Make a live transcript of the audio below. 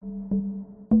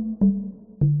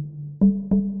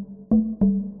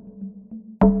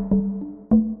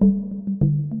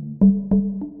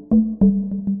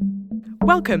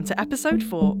Welcome to episode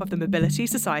 4 of the Mobility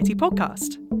Society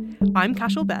podcast. I'm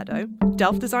Cash Alberto,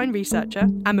 Delft design researcher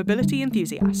and mobility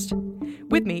enthusiast.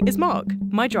 With me is Mark,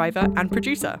 my driver and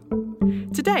producer.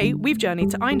 Today, we've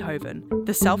journeyed to Eindhoven,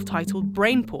 the self-titled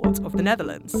brain port of the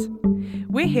Netherlands.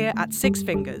 We're here at Six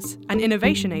Fingers, an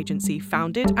innovation agency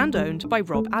founded and owned by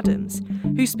Rob Adams,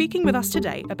 who's speaking with us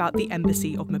today about the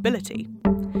Embassy of Mobility.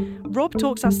 Rob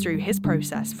talks us through his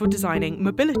process for designing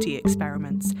mobility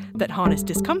experiments that harness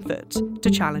discomfort to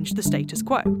challenge the status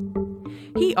quo.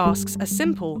 He asks a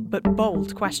simple but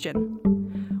bold question.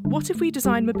 What if we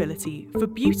design mobility for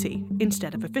beauty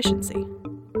instead of efficiency?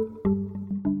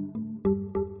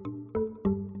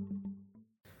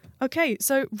 Okay,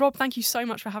 so Rob, thank you so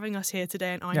much for having us here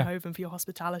today in Eindhoven for your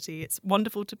hospitality. It's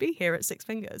wonderful to be here at Six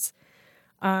Fingers.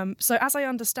 So as I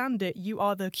understand it, you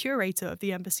are the curator of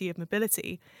the Embassy of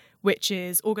Mobility, which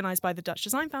is organised by the Dutch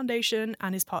Design Foundation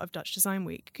and is part of Dutch Design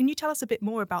Week. Can you tell us a bit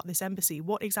more about this embassy?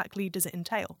 What exactly does it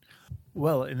entail?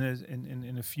 Well,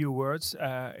 in a few words,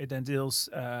 it entails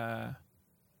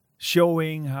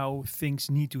showing how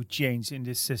things need to change in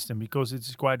this system, because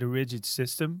it's quite a rigid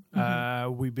system.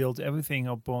 Mm-hmm. We built everything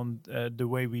upon the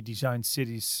way we designed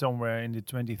cities somewhere in the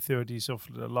 2030s of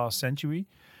the last century.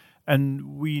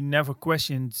 And we never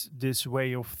questioned this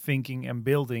way of thinking and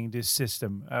building this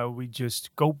system. We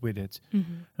just cope with it.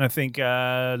 Mm-hmm. And I think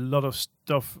a lot of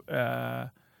stuff,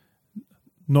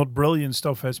 not brilliant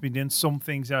stuff, has been done. Some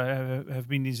things have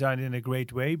been designed in a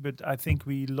great way, but I think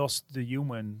we lost the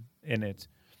human in it.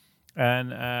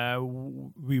 And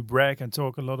we brag and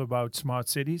talk a lot about smart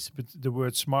cities, but the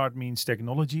word smart means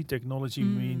technology. Technology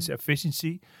means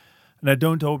efficiency. And I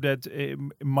don't hope that,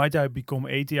 might I become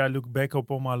 80, I look back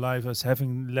upon my life as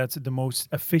having led the most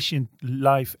efficient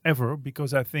life ever,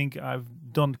 because I think I've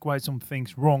done quite some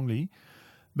things wrongly.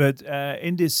 But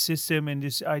in this system, in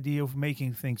this idea of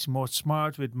making things more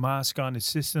smart with mass kind of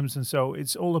systems, and so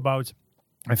it's all about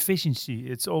efficiency.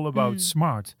 It's all about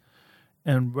smart.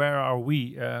 And where are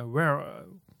we? Where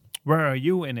are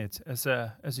you in it as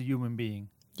a human being?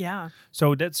 Yeah.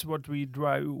 So that's what we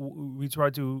try. We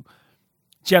try to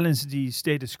challenge the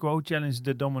status quo, challenge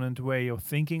the dominant way of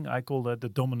thinking. I call that the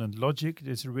dominant logic,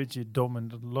 this rigid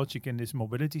dominant logic in this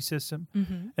mobility system.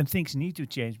 Mm-hmm. And things need to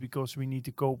change because we need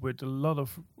to cope with a lot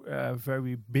of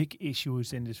very big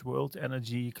issues in this world.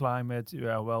 Energy, climate,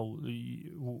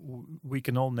 we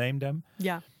can all name them.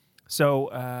 Yeah. So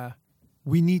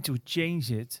we need to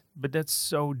change it, but that's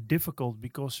so difficult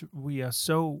because we are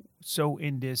so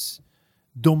in this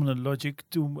dominant logic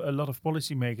to a lot of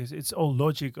policymakers. It's all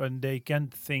logic and they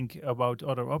can't think about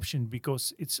other options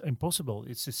because it's impossible.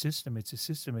 It's a system.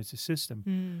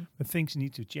 But things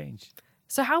need to change.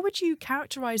 So how would you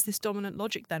characterize this dominant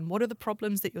logic then? What are the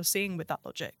problems that you're seeing with that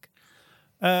logic?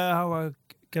 How I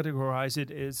categorize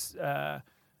it is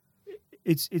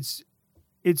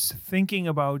it's thinking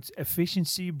about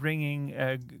efficiency, bringing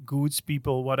goods,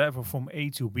 people, whatever, from A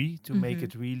to B to make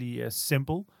it really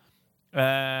simple.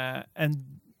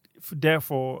 And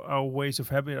therefore, our ways of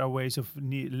habit, our ways of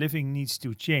living needs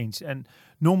to change. And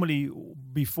normally,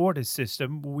 before this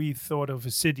system, we thought of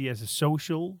a city as a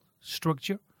social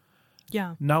structure.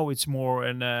 Yeah. Now it's more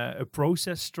a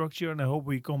process structure, and I hope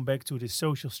we come back to this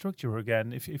social structure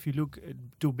again. If you look at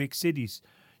two big cities,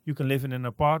 you can live in an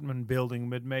apartment building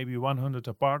with maybe 100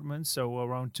 apartments, so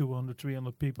around 200,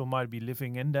 300 people might be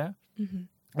living in there,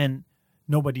 and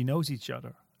nobody knows each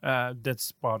other.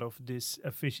 That's part of this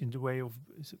efficient way of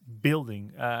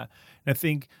building. And I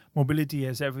think mobility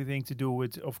has everything to do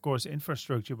with, of course,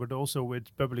 infrastructure, but also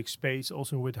with public space,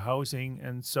 also with housing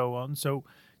and so on. So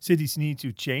cities need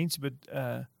to change, but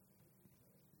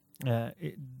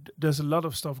there's a lot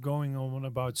of stuff going on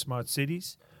about smart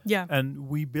cities. Yeah. And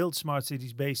we build smart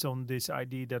cities based on this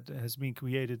idea that has been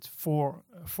created for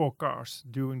cars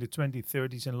during the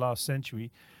 2030s and last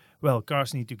century. Well,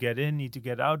 cars need to get in, need to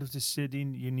get out of the city.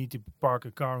 You need to park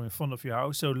a car in front of your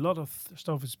house. So a lot of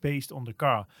stuff is based on the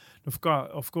car. Of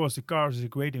course, the car is a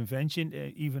great invention.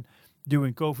 Even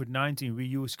during COVID-19, we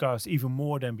use cars even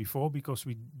more than before because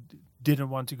we didn't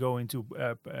want to go into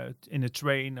in a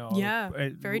train. Or,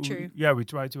 very true. We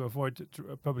try to avoid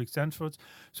public transport.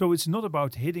 So it's not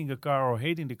about hitting a car or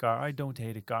hating the car. I don't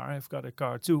hate a car. I've got a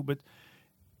car too, but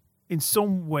in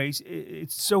some ways,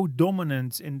 it's so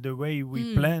dominant in the way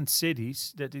we plan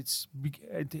cities that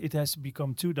it has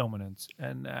become too dominant,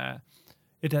 and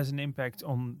it has an impact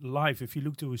on life. If you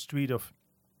look to a street of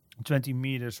 20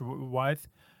 meters wide,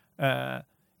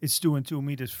 it's 2 and 2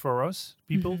 meters for us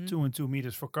people, 2 and 2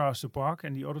 meters for cars to park,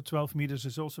 and the other 12 meters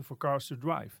is also for cars to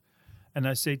drive. And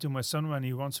I say to my son when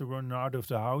he wants to run out of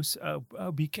the house,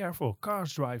 be careful,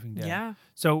 cars driving there. Yeah.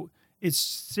 So it's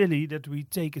silly that we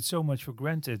take it so much for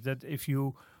granted that if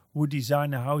you would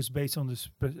design a house based on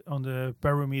on the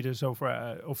parameters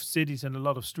of cities and a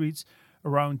lot of streets,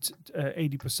 around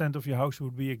 80% of your house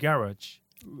would be a garage.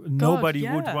 Nobody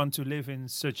would want to live in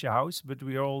such a house, but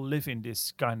we all live in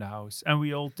this kind of house, and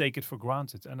we all take it for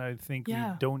granted. And I think we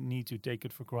don't need to take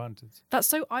it for granted. That's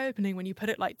so eye-opening when you put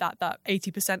it like that. That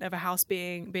 80% of a house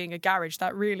being a garage.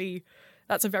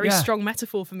 That's a very strong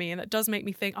metaphor for me, and that does make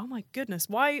me think, oh my goodness,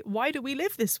 why do we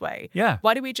live this way? Yeah.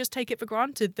 Why do we just take it for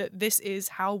granted that this is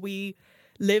how we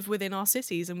live within our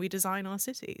cities and we design our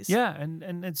cities? Yeah,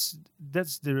 and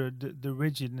that's the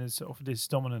rigidness of this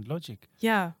dominant logic.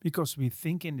 Yeah. Because we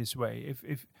think in this way.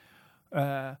 If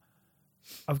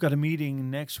I've got a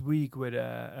meeting next week with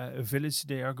a village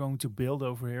they are going to build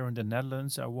over here in the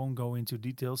Netherlands. I won't go into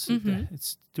details.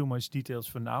 It's too much details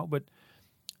for now, but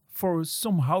for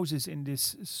some houses in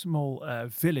this small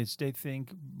village, they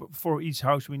think for each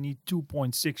house we need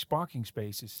 2.6 parking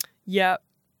spaces. Yeah,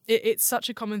 it's such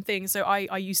a common thing. So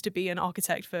I used to be an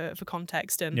architect for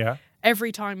context, and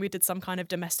every time we did some kind of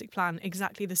domestic plan,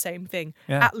 exactly the same thing.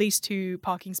 At least 2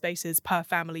 parking spaces per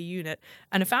family unit.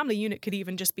 And a family unit could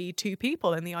even just be 2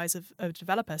 people in the eyes of a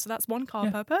developer. So that's 1 car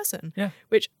per person,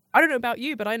 which I don't know about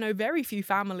you, but I know very few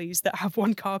families that have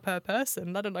 1 car per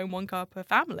person, let alone 1 car per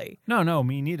family. No,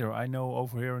 me neither. I know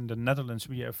over here in the Netherlands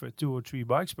we have 2 or 3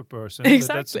 bikes per person. Exactly.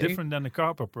 But that's different than a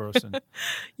car per person.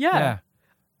 Yeah.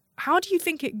 How do you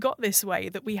think it got this way,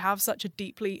 that we have such a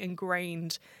deeply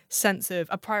ingrained sense of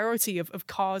a priority of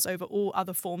cars over all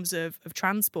other forms of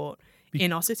transport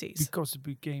in our cities? Because it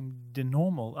became the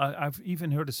normal. I've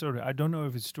even heard a story. I don't know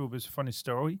if it's true, but it's a funny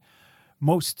story.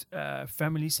 Most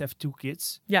families have 2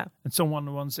 kids. Yeah. And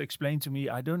someone once explained to me,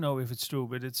 I don't know if it's true,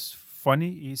 but it's funny.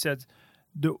 He said,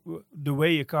 the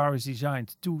way a car is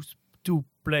designed, two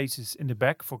places in the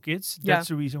back for kids. That's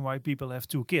the reason why people have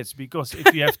 2 kids. Because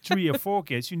if you have 3 or 4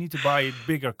 kids, you need to buy a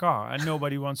bigger car, and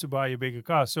nobody wants to buy a bigger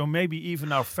car. So maybe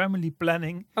even our family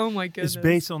planning is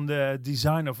based on the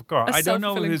design of a car. I don't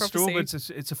know if it's true, but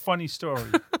it's a funny story.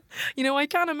 I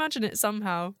can imagine it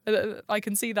somehow. I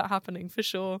can see that happening for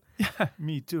sure. Yeah,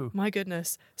 me too. My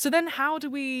goodness. So then how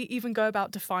do we even go about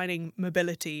defining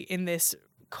mobility in this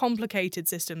complicated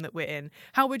system that we're in?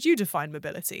 How would you define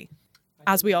mobility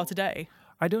as we are today?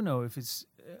 I don't know if it's...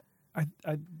 I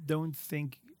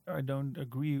don't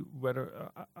agree whether...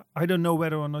 I don't know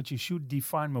whether or not you should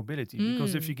define mobility.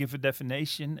 Because if you give a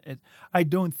definition, I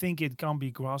don't think it can be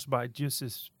grasped by just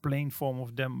this plain form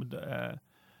of them...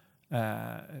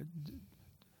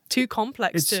 too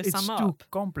complex to sum up. It's too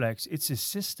complex. It's a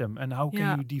system. And how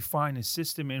can you define a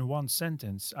system in 1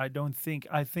 sentence?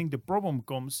 I think the problem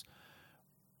comes...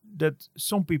 that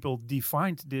some people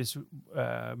defined this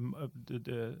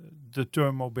the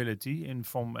term mobility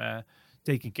from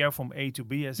taking care from A to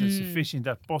B as efficient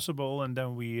as possible, and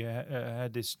then we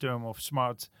had this term of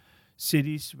smart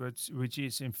cities, which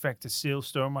is in fact a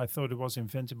sales term. I thought it was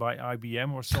invented by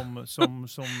IBM or some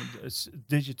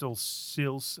digital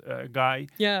sales guy.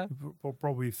 Yeah, who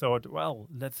probably thought, well,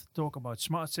 let's talk about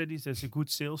smart cities. That's a good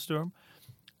sales term.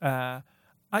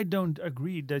 I don't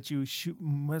agree that you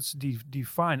must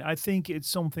define. I think it's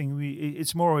something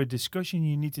it's more a discussion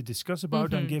you need to discuss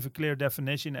about and give a clear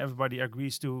definition. Everybody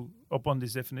agrees upon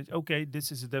this definition. Okay,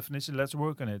 this is a definition. Let's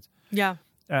work on it. Yeah.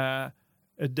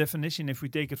 A definition, if we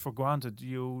take it for granted,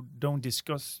 you don't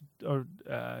discuss or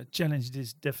challenge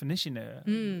this definition.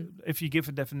 If you give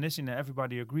a definition and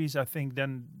everybody agrees, I think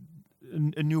then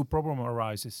a new problem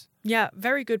arises. Yeah,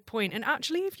 very good point. And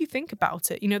actually, if you think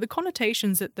about it, the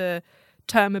connotations that the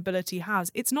term mobility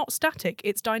has, it's not static,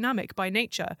 it's dynamic by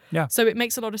nature. Yeah. So it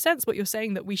makes a lot of sense what you're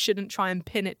saying, that we shouldn't try and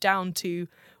pin it down to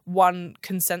one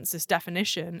consensus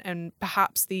definition, and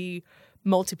perhaps the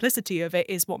multiplicity of it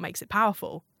is what makes it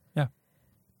powerful. Yeah.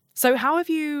 So how have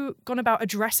you gone about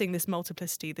addressing this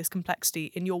multiplicity, this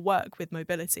complexity in your work with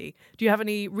mobility? Do you have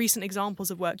any recent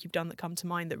examples of work you've done that come to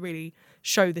mind that really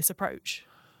show this approach?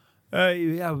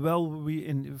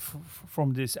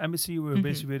 From this embassy, we were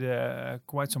busy with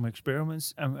quite some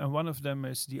experiments, and one of them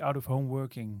is the out-of-home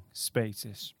working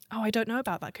spaces. Oh, I don't know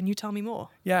about that. Can you tell me more?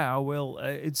 Yeah, I will.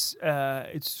 It's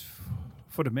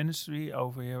for the ministry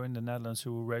over here in the Netherlands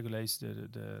who regulates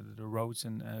the roads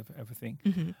and everything.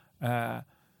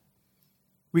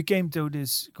 We came to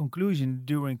this conclusion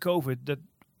during COVID that,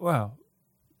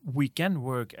 we can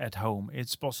work at home.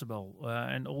 It's possible.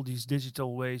 And all these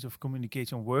digital ways of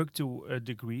communication work to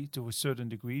a certain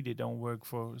degree. They don't work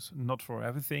not for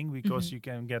everything, because you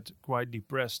can get quite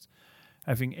depressed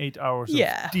having 8 hours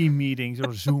of team meetings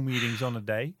or Zoom meetings on a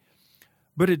day.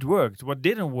 But it worked. What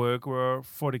didn't work were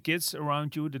for the kids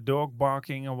around you, the dog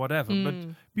barking or whatever. But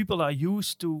people are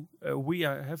used to.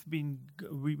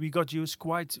 We got used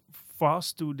quite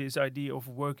fast to this idea of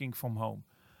working from home.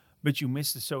 But you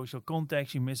miss the social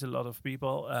context. You miss a lot of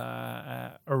people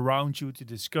around you to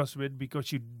discuss with,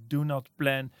 because you do not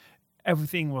plan.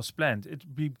 Everything was planned.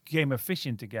 It became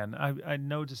efficient again. I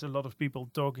noticed a lot of people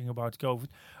talking about COVID.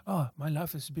 Oh, my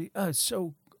life is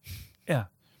so, yeah.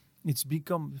 It's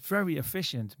become very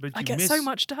efficient, but I get so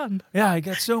much done. Yeah, I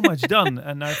get so much done,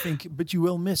 and I think, but you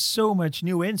will miss so much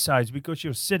new insights because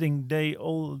you're sitting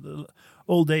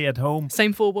all day at home.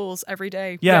 Same four walls every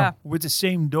day. Yeah, with the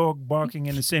same dog barking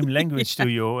in the same language to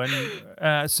you,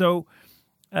 and so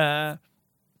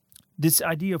this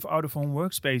idea of out of home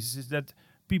workspaces is that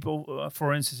people,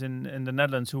 for instance, in the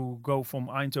Netherlands, who go from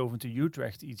Eindhoven to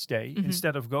Utrecht each day,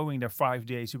 instead of going there 5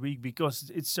 days a week,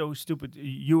 because it's so stupid.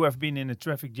 You have been in a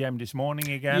traffic jam this morning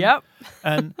again. Yep.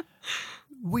 And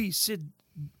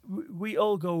we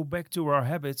all go back to our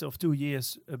habits of 2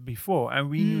 years before, and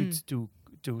we need to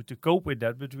cope with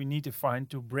that, but we need to find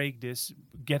to break this,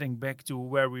 getting back to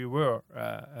where we were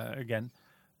again,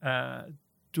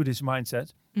 to this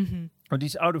mindset. Or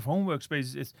these out-of-home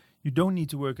workspaces, you don't need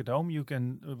to work at home. You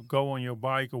can go on your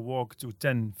bike or walk to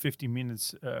 10, 15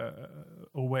 minutes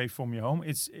away from your home.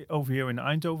 It's over here in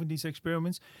Eindhoven, these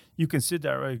experiments. You can sit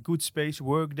there, a good space,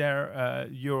 work there.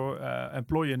 Your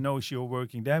employer knows you're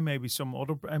working there. Maybe some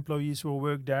other employees will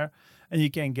work there. And you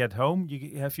can get home.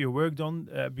 You have your work done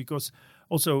because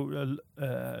also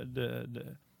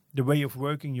the way of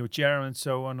working, your chair and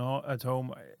so on at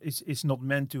home is not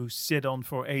meant to sit on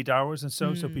for 8 hours and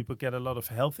so people get a lot of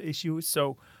health issues.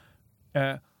 So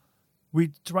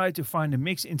we try to find a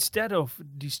mix. Instead of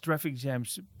these traffic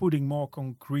jams, putting more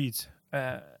concrete,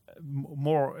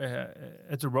 more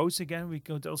at the roads again. We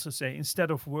could also say,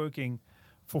 instead of working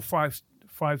for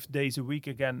five days a week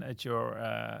again at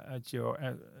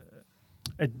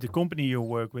the company you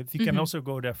work with, you can also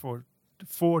go there for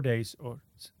 4 days or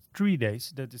 3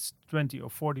 days. That is 20 or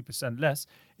 40% less.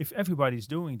 If everybody's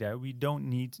doing that, we don't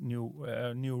need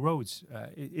new roads.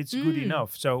 It's good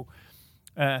enough. So.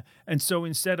 And so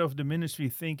instead of the ministry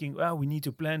thinking, well, we need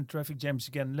to plan traffic jams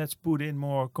again, let's put in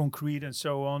more concrete and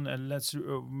so on, and let's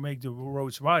make the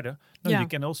roads wider. No, you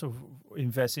can also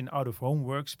invest in out-of-home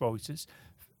workspaces.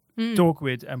 Talk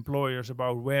with employers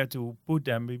about where to put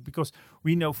them, because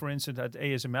we know, for instance, at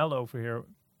ASML over here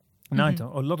in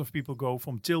Eindhoven, a lot of people go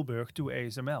from Tilburg to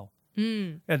ASML.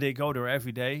 And they go there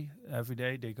every day.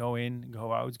 They go in,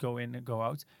 go out, go in and go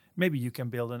out. Maybe you can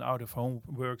build an out-of-home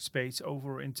workspace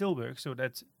over in Tilburg, so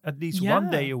that at least 1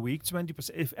 day a week, 20%,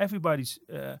 if everybody's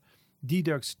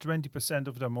deducts 20%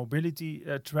 of their mobility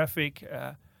traffic,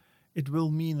 it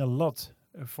will mean a lot.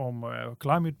 From a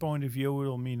climate point of view, it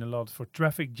will mean a lot for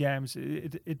traffic jams.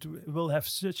 It will have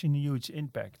such a huge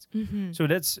impact. So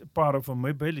that's part of a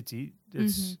mobility.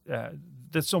 That's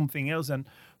something else. And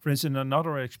for instance,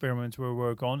 another experiment we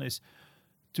work on is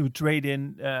to trade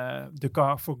in the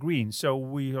car for green. So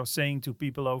we are saying to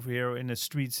people over here in the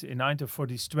streets in Eindhoven, for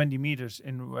these 20 meters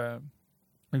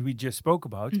we just spoke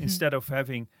about, instead of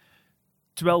having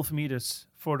 12 meters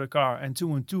for the car and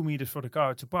 2 meters for the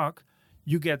car to park,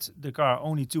 you get the car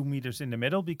only 2 meters in the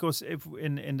middle, because if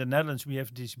in the Netherlands we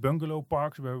have these bungalow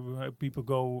parks where people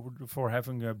go for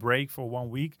having a break for 1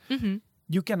 week.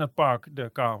 You cannot park the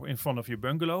car in front of your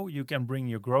bungalow. You can bring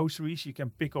your groceries. You can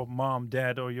pick up mom,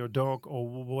 dad, or your dog, or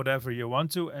whatever you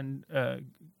want to, and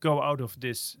go out of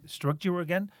this structure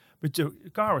again. But the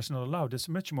car is not allowed. There's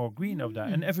much more green over there,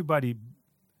 and everybody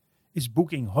is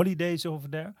booking holidays over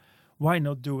there. Why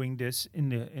not doing this in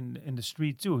the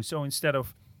street too? So instead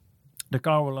of the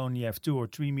car will only have 2 or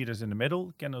 3 meters in the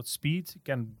middle, cannot speed,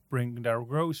 can bring their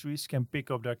groceries, can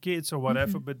pick up their kids or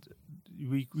whatever, but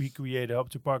we create a hub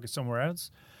to park it somewhere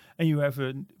else. And you have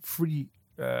a free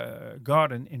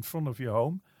garden in front of your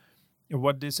home. And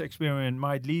what this experiment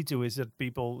might lead to is that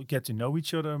people get to know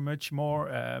each other much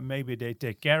more. Maybe they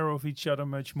take care of each other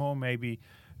much more. Maybe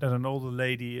that an older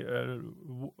lady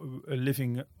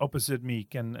living opposite me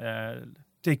can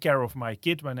take care of my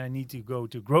kid when I need to go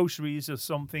to groceries or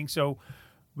something. So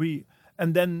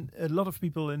and then a lot of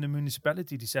people in the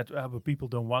municipality, they said, but people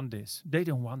don't want this. They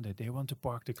don't want it. They want to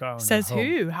park the car. Says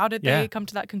who? How did they come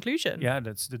to that conclusion? Yeah,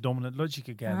 that's the dominant logic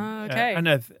again. Okay. And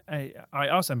I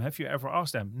asked them, have you ever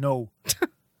asked them? No.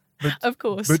 But, of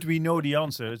course. But we know the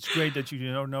answer. It's great that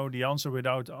you don't know the answer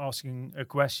without asking a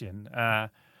question.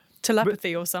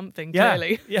 Telepathy or something,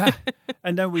 clearly. Yeah.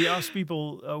 And then we asked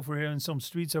people over here in some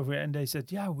streets over here, and they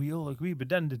said, yeah, we all agree. But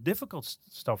then the difficult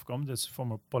stuff comes. That's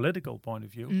from a political point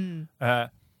of view.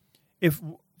 If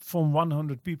from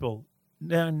 100 people,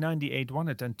 98 want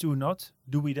it and 2 not,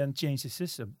 do we then change the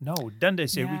system? No. Then they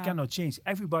say we Yeah. cannot change.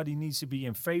 Everybody needs to be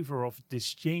in favor of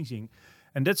this changing.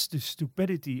 And that's the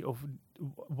stupidity of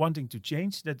wanting to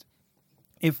change. That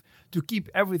if to keep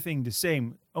everything the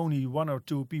same, only 1 or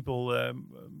 2 people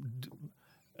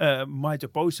might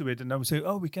oppose to it, and then say,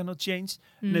 "Oh, we cannot change."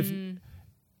 And if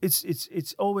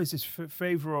it's always this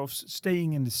favor of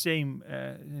staying in the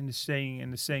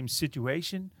same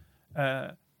situation,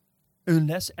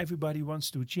 unless everybody wants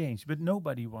to change. But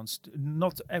nobody wants to,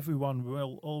 not everyone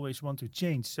will always want to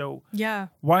change. So Yeah.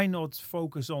 why not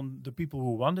focus on the people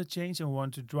who want to change and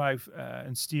want to drive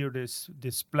and steer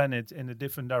this planet in a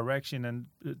different direction, and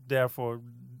therefore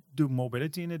do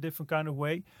mobility in a different kind of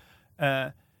way,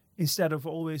 instead of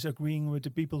always agreeing with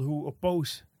the people who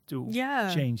oppose to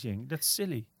Yeah. changing. That's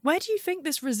silly. Where do you think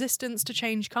this resistance to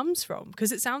change comes from?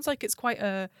 Because it sounds like it's quite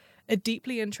a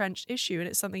deeply entrenched issue, and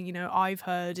it's something, you know, I've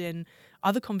heard in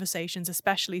other conversations,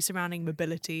 especially surrounding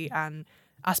mobility and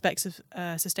aspects of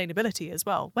sustainability as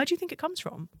well. Where do you think it comes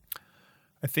from?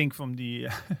 I think from the,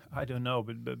 I don't know,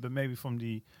 but maybe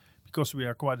because we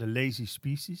are quite a lazy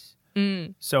species.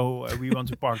 So we want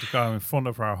to park the car in front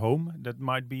of our home. That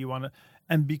might be one.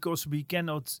 And because we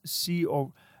cannot see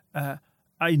or...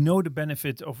 I know the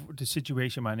benefit of the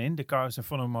situation I'm in. The car is in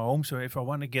front of my home, so if I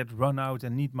want to get run out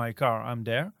and need my car, I'm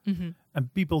there.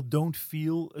 And people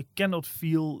cannot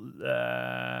feel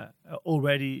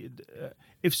already.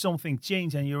 If something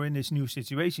changed and you're in this new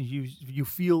situation, you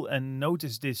feel and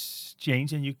notice this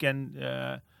change, and you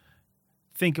can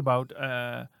think about.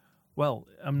 Well,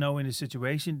 I'm now in a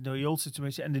situation, the old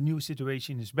situation, and the new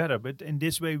situation is better. But in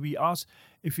this way, we ask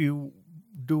if you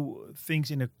do things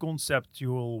in a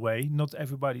conceptual way. Not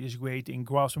everybody is great in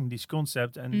grasping this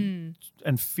concept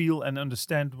and feel and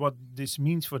understand what this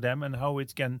means for them and how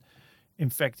it can, in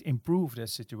fact, improve their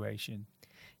situation.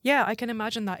 Yeah, I can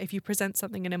imagine that if you present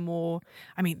something in a more,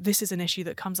 I mean, this is an issue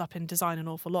that comes up in design an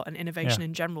awful lot and innovation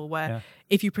in general, where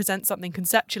if you present something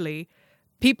conceptually,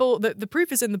 people, the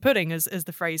proof is in the pudding, as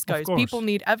the phrase goes. People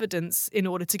need evidence in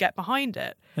order to get behind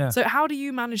it. Yeah. So how do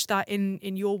you manage that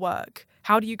in your work?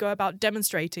 How do you go about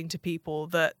demonstrating to people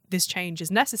that this change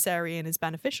is necessary and is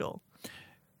beneficial?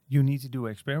 You need to do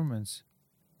experiments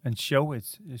and show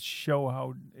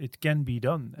how it can be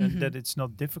done, and that it's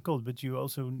not difficult, but you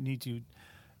also need to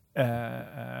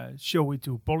show it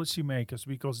to policymakers,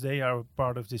 because they are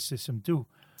part of this system too.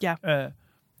 Yeah.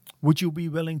 Would you be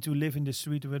willing to live in the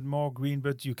street with more green,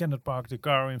 but you cannot park the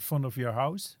car in front of your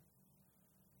house?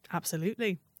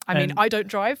 Absolutely. I mean, I don't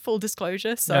drive, full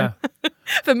disclosure, so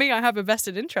for me, I have a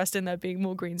vested interest in there being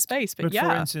more green space. But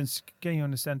for instance, can you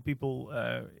understand people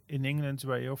in England,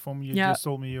 where you're from? You just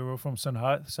told me you were from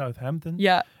Southampton.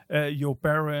 Yeah. Your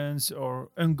parents or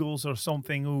uncles or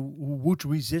something who would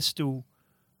resist to...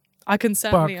 I can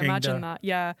certainly imagine that,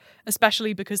 yeah.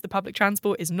 Especially because the public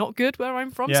transport is not good where I'm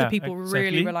from, so people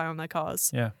really rely on their cars.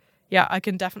 Yeah. Yeah, I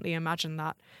can definitely imagine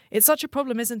that. It's such a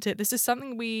problem, isn't it? This is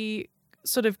something we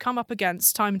sort of come up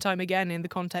against time and time again in the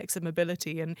context of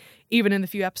mobility, and even in the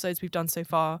few episodes we've done so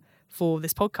far for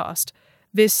this podcast.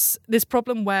 This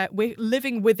problem where we're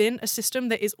living within a system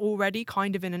that is already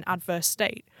kind of in an adverse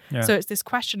state. Yeah. So it's this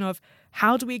question of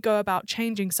how do we go about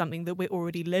changing something that we're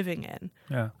already living in?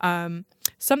 Yeah.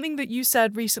 Something that you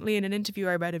said recently in an interview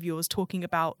I read of yours talking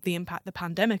about the impact the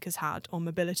pandemic has had on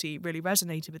mobility really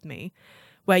resonated with me,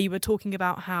 where you were talking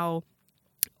about how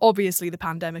obviously the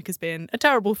pandemic has been a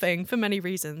terrible thing for many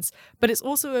reasons, but it's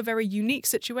also a very unique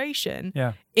situation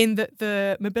in that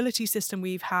the mobility system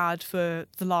we've had for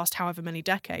the last however many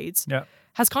decades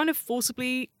has kind of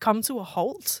forcibly come to a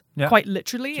halt, quite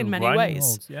literally in many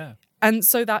ways. And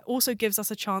so that also gives us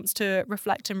a chance to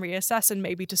reflect and reassess and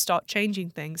maybe to start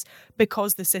changing things,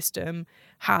 because the system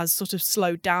has sort of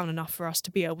slowed down enough for us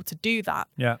to be able to do that.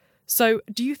 Yeah. So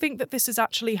do you think that this has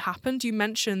actually happened? You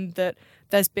mentioned that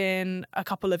there's been a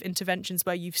couple of interventions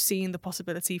where you've seen the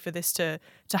possibility for this to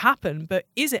happen, but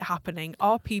is it happening?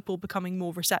 Are people becoming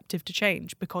more receptive to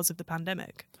change because of the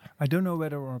pandemic? I don't know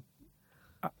whether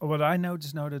what I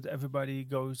notice now that everybody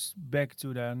goes back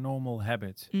to their normal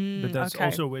habit, but that's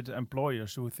also with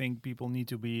employers who think people need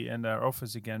to be in their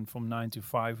office again from 9 to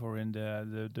 5 or in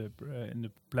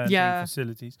the planting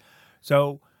facilities.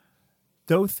 So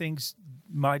those things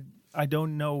I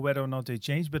don't know whether or not they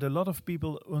change, but a lot of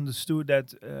people understood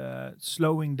that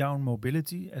slowing down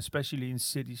mobility, especially in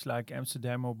cities like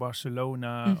Amsterdam or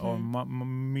Barcelona or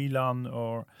Milan,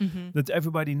 or that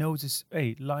everybody noticed,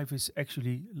 hey, life is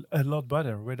actually a lot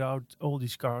better without all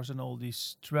these cars and all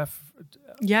these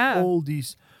all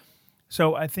these.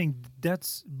 So I think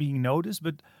that's being noticed,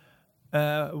 but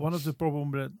one of the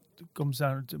problems that comes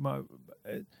down to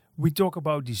we talk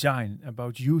about design,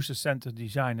 about user-centered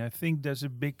design. I think there's a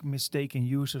big mistake in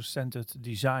user-centered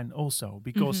design also,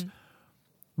 because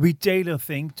we tailor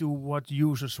things to what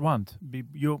users want.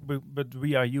 But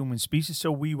we are human species,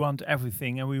 so we want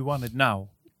everything and we want it now.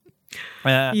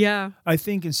 I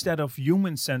think instead of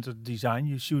human-centered design,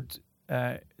 you should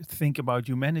think about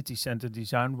humanity-centered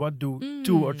design. What do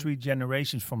 2 or 3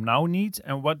 generations from now need,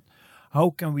 and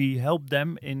how can we help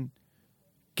them in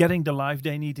getting the life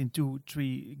they need in 2,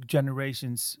 3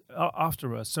 generations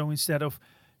after us? So instead of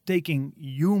taking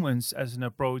humans as an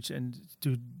approach and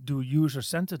to do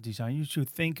user-centered design, you should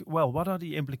think, well, what are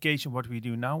the implications what we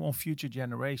do now on future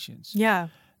generations? Yeah.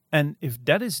 And if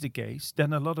that is the case,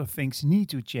 then a lot of things need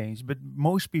to change. But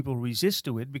most people resist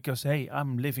to it because, hey,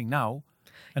 I'm living now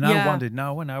and I want it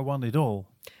now and I want it all.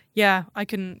 Yeah, I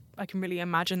can really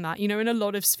imagine that. You know, in a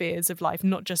lot of spheres of life,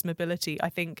 not just mobility, I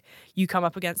think you come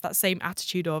up against that same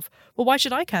attitude of, well, why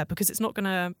should I care? Because it's not going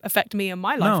to affect me in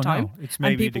my lifetime. No, it's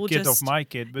maybe the kid of my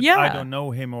kid, but I don't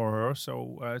know him or her,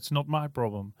 so it's not my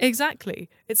problem. Exactly.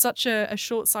 It's such a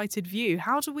short-sighted view.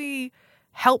 How do we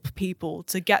help people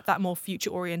to get that more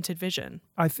future-oriented vision?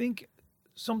 I think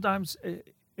sometimes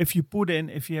if you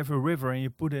have a river and you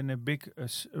put in a big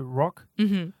rock,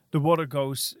 the water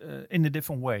goes in a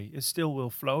different way. It still will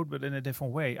float, but in a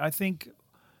different way. I think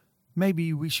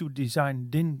maybe we should design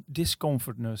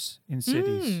discomfortness in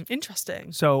cities.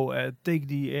 Interesting. So take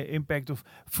the impact of,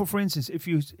 for instance, if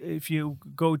you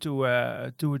go to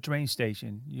a train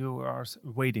station, you are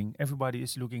waiting. Everybody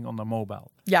is looking on their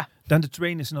mobile. Yeah. Then the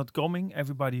train is not coming.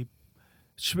 Everybody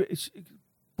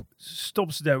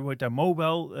stops there with their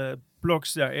mobile,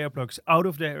 plugs their earplugs out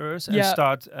of their ears, and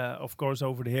start, of course,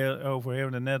 over here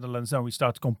in the Netherlands, now we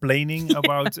start complaining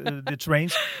about the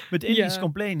trains. But in these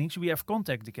complainings, we have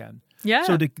contact again. Yeah.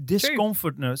 So the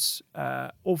discomfortness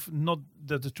of not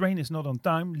that the train is not on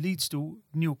time leads to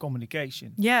new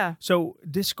communication. Yeah. So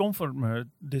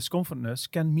discomfortness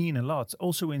can mean a lot.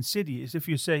 Also in cities, if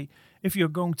you're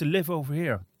going to live over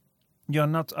here, you're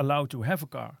not allowed to have a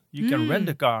car. You can rent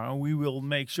a car, and we will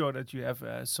make sure that you have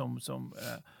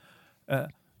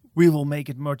we will make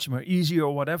it much more easier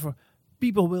or whatever.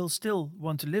 People will still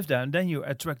want to live there, and then you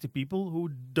attract the people who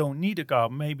don't need a car.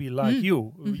 Maybe like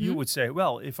you, you would say,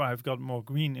 well, if I've got more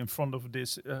green in front of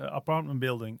this apartment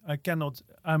building,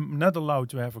 I'm not allowed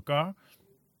to have a car.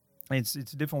 It's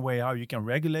a different way how you can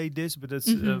regulate this, but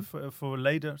it's for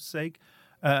later sake.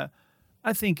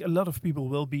 I think a lot of people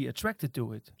will be attracted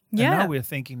to it. Yeah. And now we're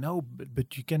thinking, no,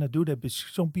 but you cannot do that because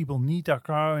some people need a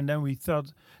car. And then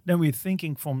we're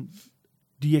thinking from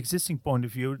the existing point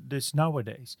of view, this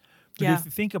nowadays. But if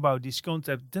you think about this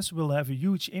concept, this will have a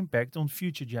huge impact on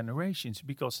future generations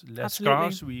because less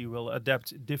cars, we will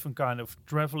adapt different kind of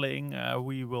traveling.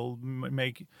 We will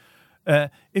make...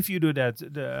 if you do that,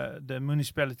 the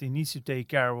municipality needs to take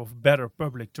care of better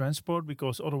public transport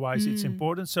because otherwise it's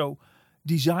important. So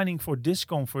designing for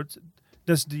discomfort,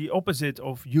 that's the opposite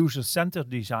of user-centered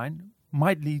design,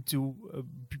 might lead to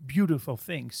beautiful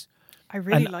things. I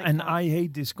really like that. And I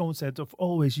hate this concept of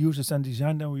always user-centered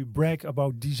design. Then we brag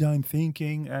about design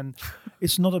thinking, and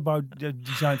it's not about the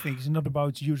design thinking. It's not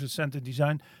about user-centered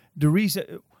design. The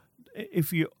reason,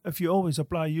 if you always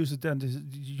apply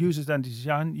user-centered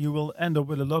design, you will end up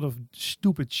with a lot of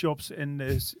stupid shops in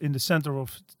the center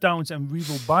of towns, and we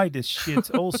will buy this shit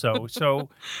also. So.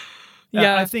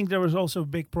 I think there is also a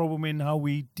big problem in how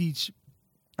we teach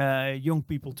young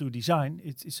people to design.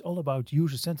 It's all about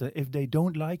user-centered. If they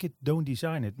don't like it, don't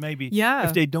design it. Maybe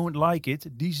if they don't like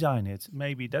it, design it.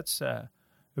 Maybe that's a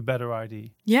better idea.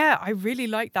 Yeah, I really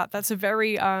like that. That's a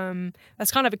very,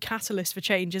 that's kind of a catalyst for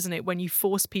change, isn't it? When you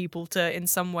force people to, in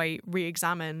some way,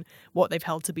 re-examine what they've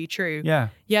held to be true. Yeah.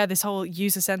 Yeah, this whole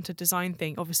user-centered design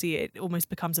thing, obviously it almost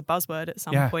becomes a buzzword at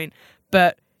some point.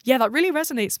 But yeah, that really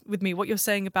resonates with me, what you're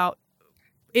saying about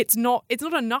it's not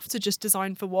enough to just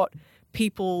design for what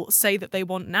people say that they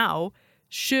want now.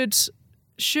 Should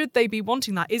they be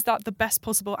wanting that? Is that the best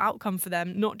possible outcome for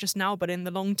them, not just now, but in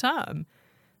the long term?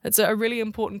 It's a really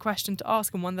important question to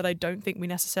ask, and one that I don't think we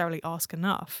necessarily ask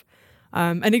enough.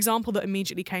 An example that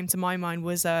immediately came to my mind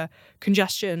was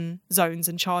congestion zones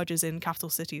and charges in capital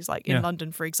cities, like in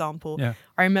London, for example. Yeah.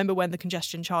 I remember when the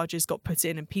congestion charges got put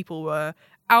in and people were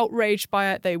outraged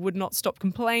by it. They would not stop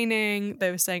complaining.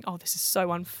 They were saying, oh, this is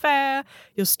so unfair.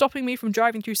 You're stopping me from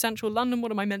driving through central London.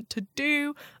 What am I meant to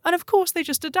do? And of course, they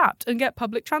just adapt and get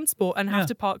public transport and have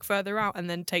to park further out and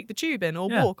then take the tube in or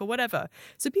walk or whatever.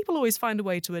 So people always find a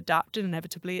way to adapt, and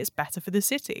inevitably it's better for the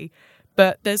city.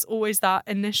 But there's always that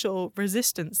initial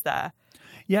resistance there.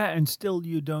 Yeah, and still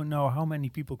you don't know how many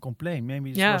people complain. Maybe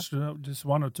it's just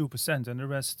 1 or 2%, and the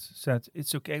rest said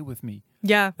it's okay with me.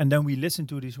 Yeah. And then we listen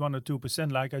to these 1 or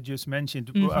 2%, like I just mentioned.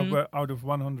 Where out of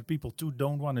 100 people, 2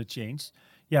 don't want to change.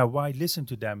 Yeah, why listen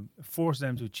to them? Force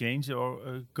them to change,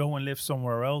 or go and live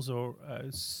somewhere else, or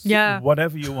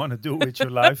whatever you want to do with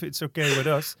your life. It's okay with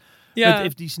us. Yeah. But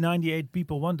if these 98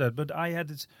 people want that, but I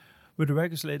had it with a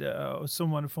regulator,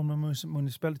 someone from the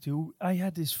municipality, who I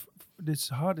had this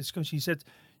hard discussion. He said,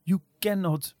 you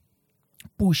cannot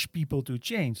push people to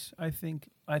change. I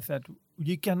thought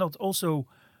you cannot also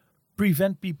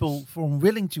prevent people from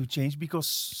willing to change, because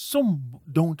some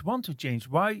don't want to change.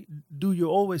 Why do you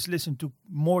always listen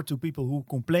more to people who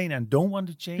complain and don't want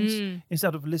to change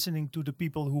instead of listening to the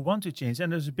people who want to change?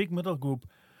 And there's a big middle group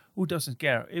who doesn't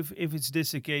care. If it's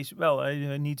this the case, well,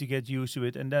 I need to get used to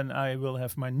it, and then I will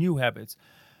have my new habits.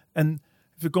 And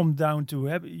if you come down to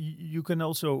habit, you can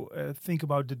also think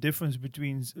about the difference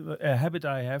between a habit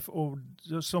I have or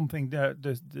something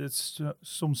that's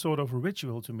some sort of a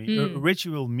ritual to me. A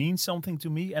ritual means something to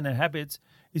me, and a habit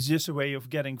is just a way of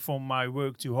getting from my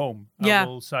work to home. I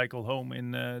will cycle home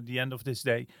in the end of this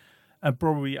day. And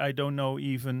probably I don't know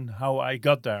even how I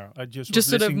got there. I just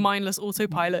sort of mindless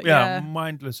autopilot.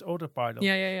 Mindless autopilot.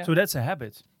 Yeah. So that's a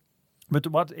habit. But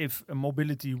what if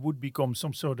mobility would become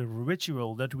some sort of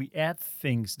ritual, that we add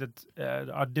things that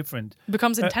are different?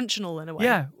 Becomes intentional in a way.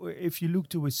 Yeah. If you look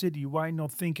to a city, why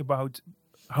not think about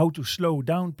how to slow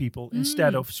down people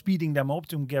instead of speeding them up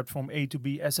to get from A to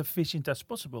B as efficient as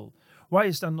possible? Why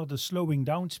is there not a slowing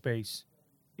down space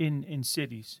in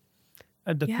cities?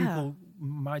 And that people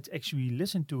might actually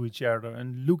listen to each other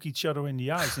and look each other in the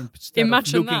eyes instead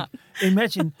Imagine of looking. That.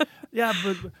 Imagine, yeah.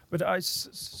 But I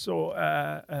saw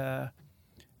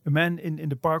a man in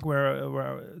the park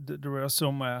where there were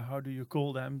some how do you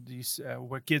call them? These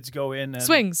where kids go in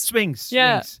and swings.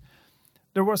 Yeah.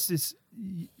 There was this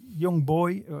young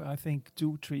boy, I think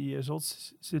 2-3 years old,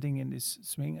 sitting in this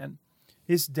swing, and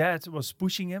his dad was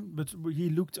pushing him, but he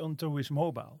looked onto his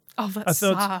mobile. Oh, that's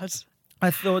sad.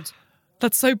 I thought.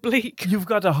 That's so bleak. You've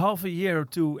got a half a year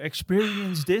to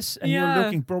experience this, and you're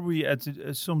looking probably at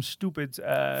some stupid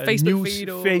Facebook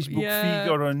feed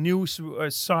or a news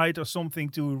site or something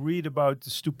to read about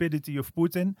the stupidity of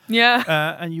Putin. Yeah.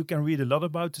 And you can read a lot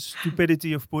about the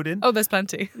stupidity of Putin. Oh, there's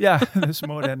plenty. Yeah, there's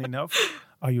more than enough.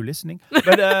 Are you listening?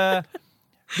 But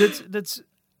that's.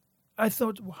 I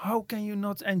thought, how can you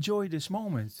not enjoy this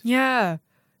moment? Yeah.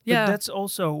 But that's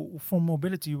also for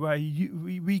mobility, where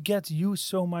we get used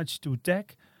so much to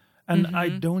tech. And I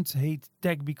don't hate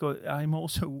tech, because I'm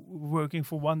also working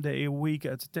for 1 day a week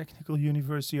at the Technical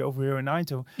University over here in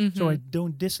Eindhoven. So I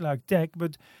don't dislike tech,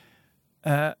 but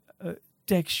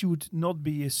tech should not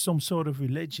be some sort of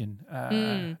religion.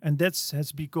 And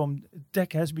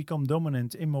tech has become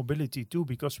dominant in mobility too,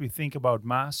 because we think about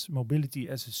mass mobility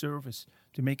as a service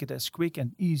to make it as quick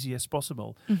and easy as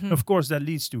possible. Of course, that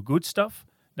leads to good stuff,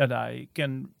 that I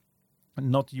can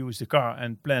not use the car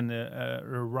and plan a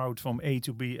route from A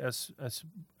to B as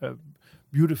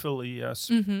beautifully as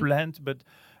planned. But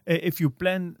if you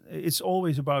plan, it's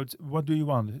always about, what do you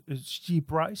want? A cheap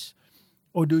price,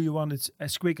 or do you want it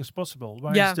as quick as possible?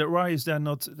 Why is there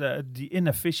not the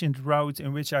inefficient route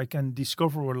in which I can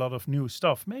discover a lot of new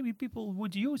stuff? Maybe people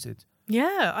would use it.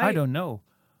 Yeah, I don't know.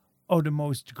 Or the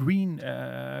most green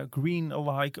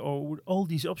alike, or all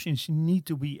these options need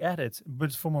to be added.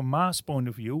 But from a mass point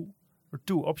of view, there are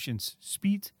 2 options: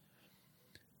 speed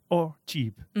or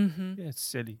cheap. Yeah, it's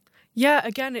silly. Yeah,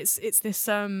 again, it's this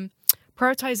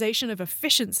prioritization of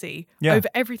efficiency over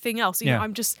everything else. You know,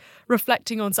 I'm just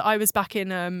reflecting on. So I was back in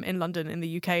London in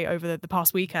the UK over the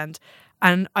past weekend,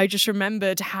 and I just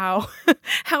remembered how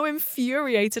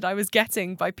infuriated I was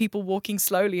getting by people walking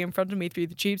slowly in front of me through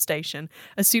the tube station.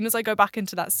 As soon as I go back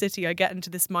into that city, I get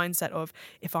into this mindset of,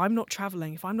 if I'm not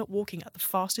traveling, if I'm not walking at the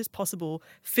fastest possible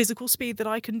physical speed that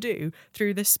I can do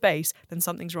through this space, then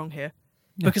something's wrong here.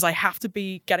 Because I have to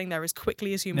be getting there as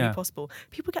quickly as humanly possible.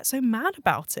 People get so mad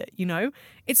about it, you know?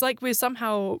 It's like we're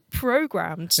somehow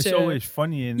programmed to... It's always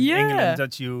funny in England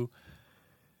that you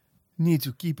need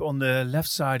to keep on the left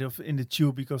side in the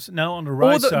tube, because now on the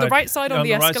right side... Or the right side on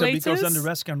the escalators. Because then the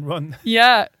rest can run.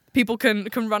 Yeah. People can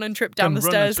run and trip down the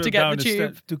stairs to get the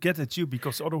tube. To get the tube,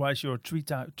 because otherwise you're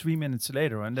 3 minutes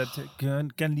later, and that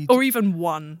can lead or even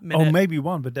 1 minute. Or maybe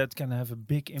 1, but that can have a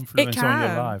big influence on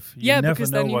your life. You never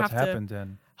know what happened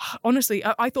then. Honestly,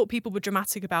 I thought people were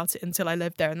dramatic about it until I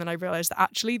lived there, and then I realised that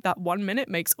actually that 1 minute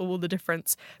makes all the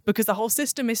difference, because the whole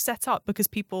system is set up because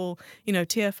people, you know,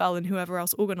 TfL and whoever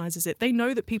else organises it, they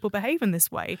know that people behave in this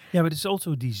way. Yeah, but it's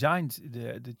also designed,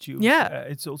 the tube. Yeah.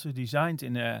 It's also designed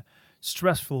in a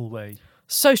stressful way.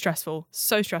 So stressful,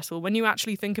 so stressful. When you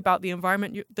actually think about the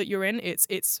environment that you're in,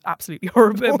 it's absolutely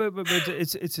horrible. But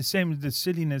it's the same, the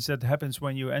silliness that happens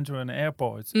when you enter an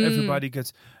airport. Everybody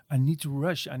gets, I need to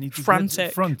rush, I need to Frantic.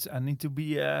 get front, I need to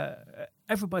be,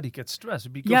 everybody gets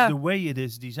stressed because Yeah. the way it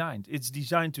is designed. It's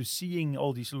designed to seeing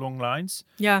all these long lines.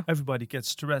 Yeah, Everybody gets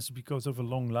stressed because of a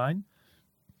long line.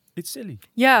 It's silly.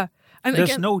 yeah. And There's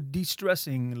again, no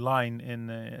de-stressing line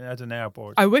at an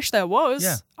airport. I wish there was.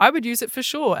 Yeah. I would use it for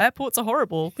sure. Airports are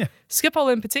horrible. Yeah.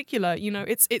 Schiphol in particular,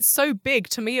 it's so big.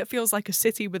 To me, it feels like a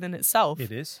city within itself.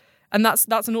 It is. And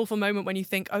that's an awful moment when you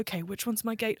think, okay, which one's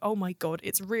my gate? Oh my God,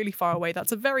 it's really far away.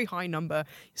 That's a very high number.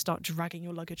 You start dragging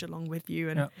your luggage along with you,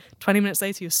 and 20 minutes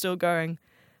later, you're still going.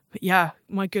 But yeah,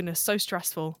 my goodness, so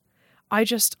stressful.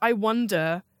 I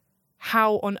wonder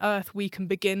how on earth we can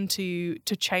begin to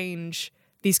change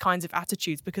these kinds of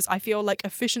attitudes, because I feel like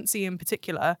efficiency in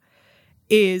particular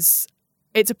it's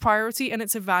a priority and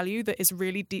it's a value that is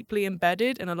really deeply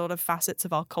embedded in a lot of facets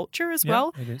of our culture as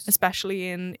well, it is. especially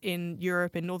in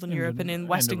Europe, in Northern Europe, and in the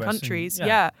Western countries. yeah,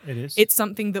 Yeah. it is. It's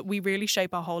something that we really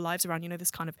shape our whole lives around, this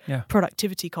kind of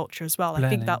productivity culture as well. I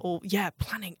think that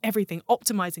planning everything,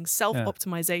 optimizing,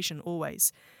 self-optimization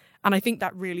always. And I think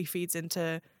that really feeds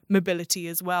into mobility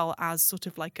as well as sort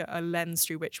of like a lens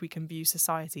through which we can view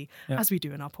society, as we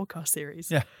do in our podcast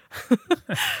series. Yeah.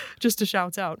 Just to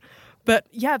shout out. But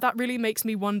yeah, that really makes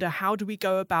me wonder, how do we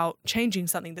go about changing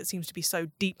something that seems to be so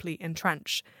deeply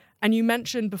entrenched? And you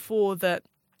mentioned before that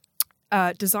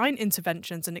design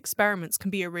interventions and experiments can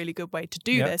be a really good way to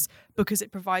do this, because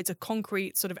it provides a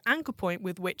concrete sort of anchor point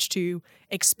with which to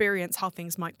experience how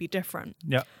things might be different.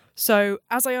 Yeah. So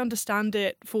as I understand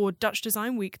it, for Dutch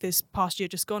Design Week this past year,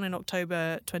 just gone in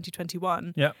October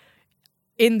 2021,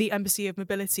 in the Embassy of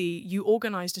Mobility, you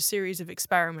organised a series of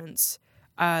experiments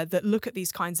that look at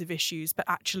these kinds of issues, but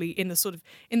actually in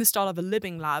the style of a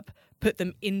living lab, put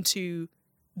them into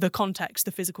the context,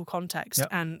 the physical context,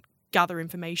 and gather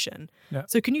information. Yeah.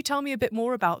 So can you tell me a bit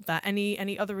more about that?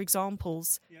 Any other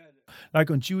examples? Like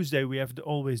on Tuesday, we have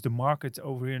always the market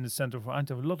over here in the center of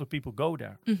Eindhoven. A lot of people go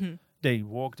there. Mm-hmm. They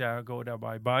walk there, go there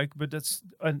by bike, but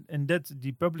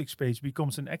the public space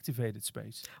becomes an activated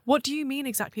space. What do you mean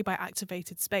exactly by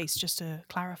activated space, just to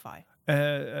clarify?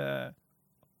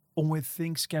 Only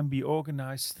things can be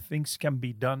organized, things can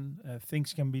be done,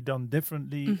 things can be done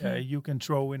differently. Mm-hmm. You can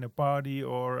throw in a party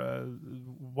or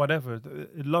whatever.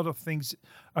 A lot of things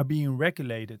are being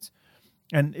regulated.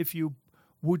 And if you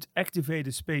would activate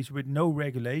a space with no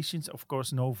regulations, of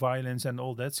course, no violence and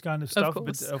all that kind of stuff.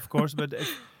 But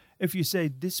if you say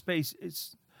this space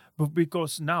is... But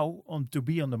because now, to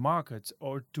be on the market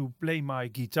or to play my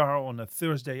guitar on a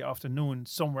Thursday afternoon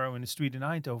somewhere in the street in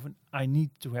Eindhoven, I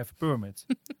need to have a permit.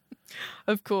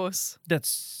 Of course. That's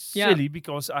silly,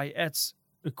 because I add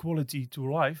a quality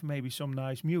to life, maybe some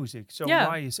nice music. So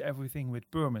why is everything with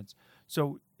permits?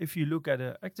 So if you look at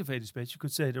an activated space, you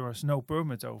could say there is no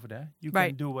permit over there. You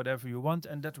can do whatever you want,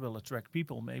 and that will attract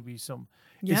people. Maybe some...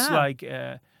 It's like...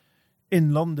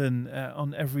 in London,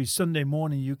 on every Sunday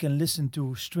morning, you can listen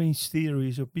to strange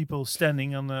theories of people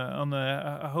standing on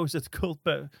a house that's called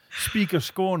Speaker's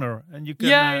Corner, and you can.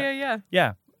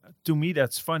 Yeah. To me,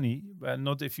 that's funny, but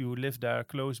not if you live there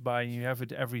close by and you have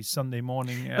it every Sunday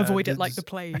morning. Avoid it like the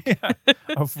plague.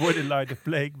 Avoid it like the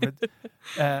plague.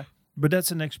 But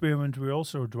that's an experiment we're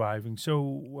also driving.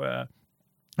 So,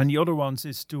 and the other ones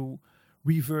is to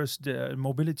reverse the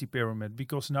mobility pyramid,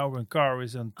 because now a car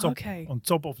is on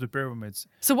top of the pyramids.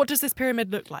 So what does this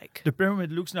pyramid look like? The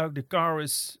pyramid looks like the car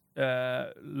is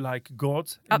like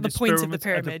God at the point of the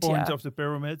pyramid. At the point of the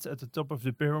pyramid, at the top of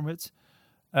the pyramid.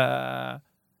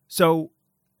 So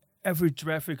every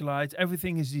traffic light,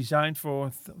 everything is designed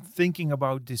for thinking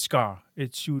about this car.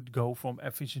 It should go from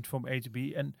efficient from A to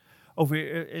B. And over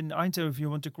here in Eindhoven, if you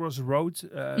want to cross a road,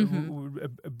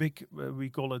 a big, we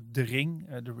call it the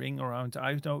ring around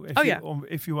Eindhoven.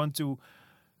 If you want to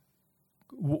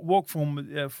walk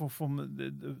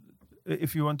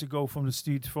if you want to go from the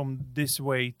street from this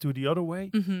way to the other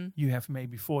way, you have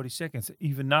maybe 40 seconds.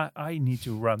 Even now, I need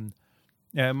to run.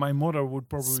 My mother would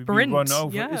probably be run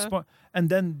over. Yeah. And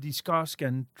then these cars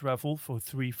can travel for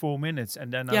 3-4 minutes,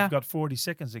 and then I've got 40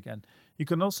 seconds again. You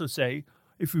can also say,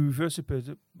 if we reverse it,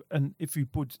 and if we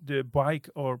put the bike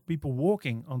or people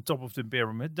walking on top of the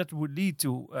pyramid, that would lead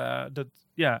to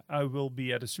I will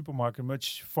be at a supermarket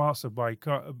much faster by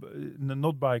car,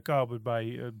 not by car, but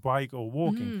by bike or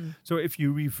walking. So if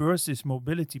you reverse this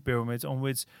mobility pyramid on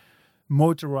which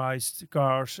motorized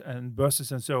cars and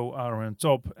buses and so are on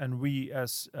top, and we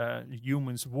as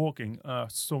humans walking are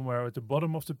somewhere at the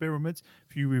bottom of the pyramid,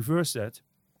 if you reverse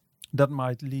that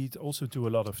might lead also to a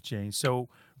lot of change. So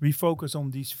we focus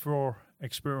on these 4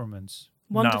 experiments.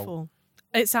 Wonderful. Now.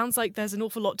 It sounds like there's an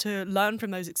awful lot to learn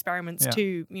from those experiments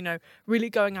too, really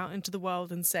going out into the world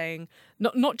and saying,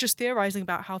 not just theorizing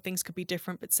about how things could be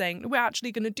different, but saying we're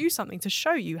actually going to do something to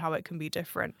show you how it can be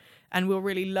different. And we'll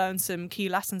really learn some key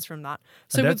lessons from that.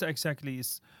 So and that's exactly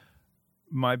is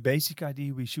my basic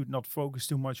idea. We should not focus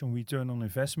too much on return on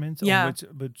investment,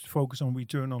 but focus on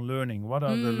return on learning. What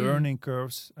are the learning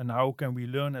curves and how can we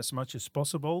learn as much as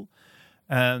possible?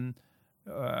 And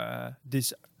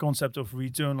this concept of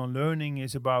return on learning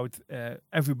is about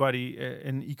everybody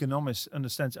in economics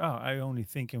understands, I only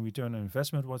think in return on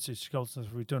investment. What's this concept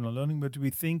of return on learning? But we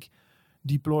think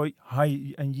deploy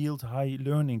high and yield high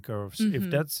learning curves. If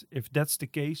that's the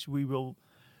case, we will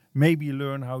maybe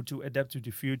learn how to adapt to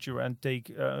the future and take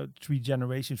 3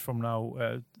 generations from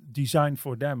now, design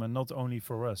for them and not only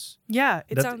for us. Yeah,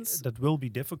 That will be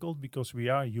difficult because we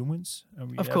are humans and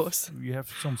we have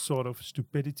some sort of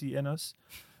stupidity in us,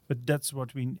 but that's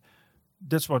what we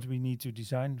need to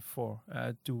design for,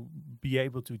 to be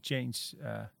able to change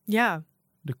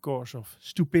the course of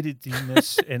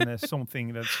stupidityness in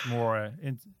something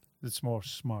that's more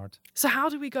smart. So how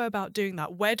do we go about doing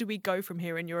that? Where do we go from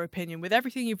here, in your opinion, with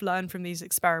everything you've learned from these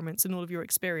experiments and all of your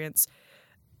experience?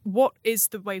 What is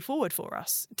the way forward for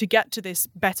us to get to this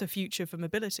better future for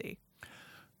mobility?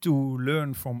 To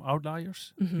learn from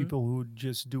outliers, people who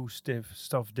just do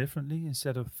stuff differently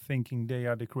instead of thinking they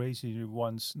are the crazy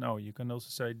ones. No, you can also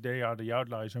say they are the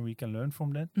outliers and we can learn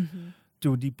from that.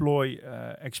 To deploy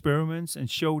experiments and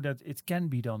show that it can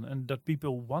be done and that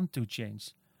people want to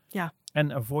change. Yeah.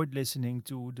 And avoid listening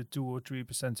to the 2 or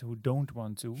 3% who don't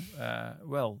want to.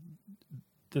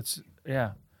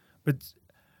 But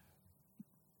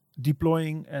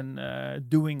deploying and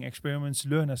doing experiments,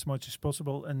 learn as much as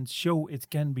possible and show it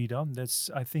can be done. That's,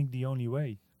 I think, the only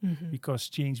way. Because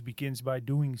change begins by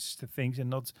doing things and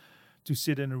not to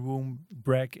sit in a room,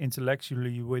 brag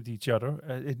intellectually with each other.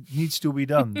 It needs to be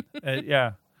done.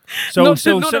 So,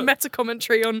 not a meta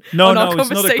commentary on our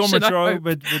conversation. It's not a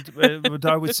commentary, but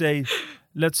I would say,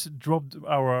 let's drop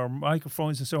our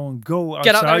microphones and so on, go outside,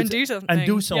 get out there and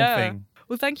do something. Yeah.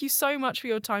 Well, thank you so much for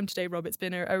your time today, Rob. It's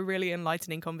been a really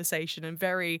enlightening conversation and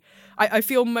I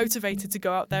feel motivated to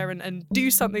go out there and do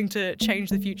something to change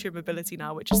the future of mobility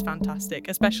now, which is fantastic,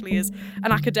 especially as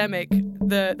an academic.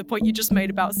 The point you just made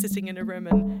about sitting in a room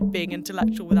and being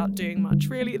intellectual without doing much,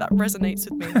 really, that resonates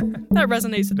with me. That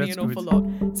resonates with me an awful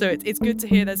lot. So it's good to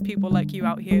hear there's people like you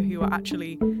out here who are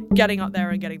actually getting out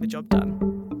there and getting the job done.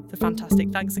 So fantastic.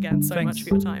 Thanks again so much for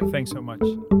your time. Thanks so much.